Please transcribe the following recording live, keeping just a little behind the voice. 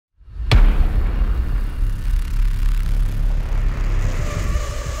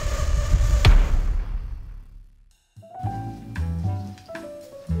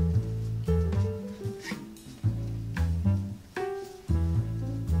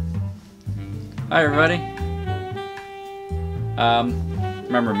Hi everybody.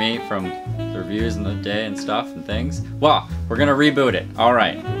 Remember me from the reviews and the day and stuff and things? Well, we're gonna reboot it. All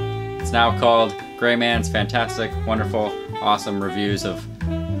right. It's now called Greyman's Fantastic, Wonderful, Awesome Reviews of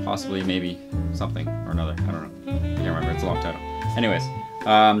possibly, maybe, something or another. I don't know. I can't remember. It's a long title. Anyways,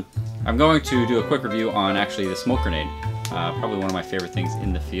 I'm going to do a quick review on actually the smoke grenade. Probably one of my favorite things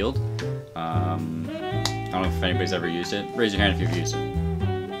in the field. I don't know if anybody's ever used it. Raise your hand if you've used it.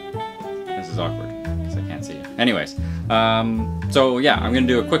 This is awkward because I can't see you. Anyways, so yeah, I'm gonna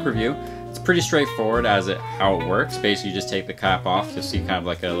do a quick review. It's pretty straightforward as how it works. Basically, you just take the cap off. You'll see kind of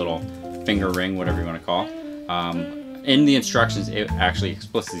like a little finger ring, whatever you want to call. In the instructions, it actually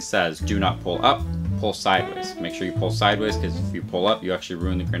explicitly says, do not pull up, pull sideways. Make sure you pull sideways, because if you pull up, you actually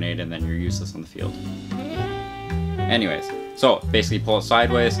ruin the grenade and then you're useless on the field. Anyways, so basically pull it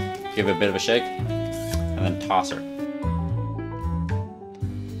sideways, give it a bit of a shake, and then toss her.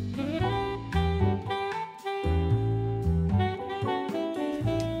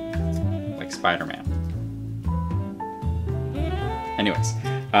 Like Spider-Man. Anyways,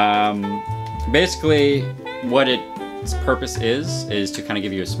 basically what its purpose is to kind of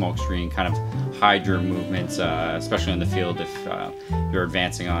give you a smoke screen, kind of hide your movements, especially in the field if you're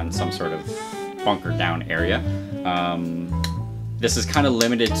advancing on some sort of bunker down area. This is kind of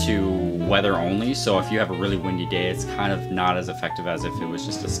limited to weather only, so if you have a really windy day, it's kind of not as effective as if it was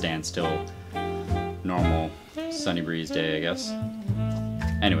just a standstill, normal sunny breeze day, I guess.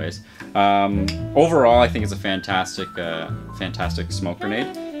 Anyways, overall, I think it's a fantastic, fantastic smoke grenade.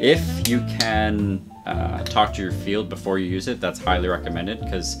 If you can talk to your field before you use it, that's highly recommended,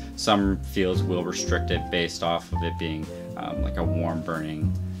 because some fields will restrict it based off of it being like a warm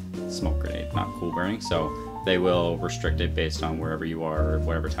burning smoke grenade, not cool burning. So they will restrict it based on wherever you are or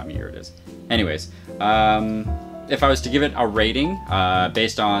whatever time of year it is. Anyways, if I was to give it a rating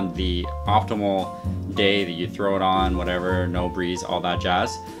based on the optimal day that you throw it on, whatever, no breeze, all that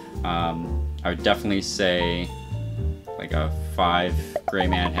jazz, I would definitely say like a 5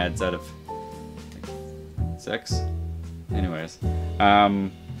 Greyman heads out of like 6. Anyways, yeah,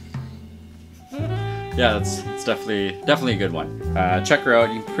 it's definitely a good one. Check her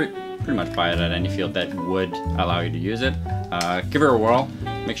out. You can pretty much buy it at any field that would allow you to use it. Give her a whirl.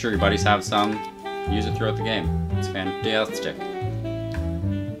 Make sure your buddies have some. Use it throughout the game. It's fantastic.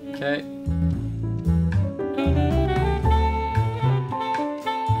 Okay.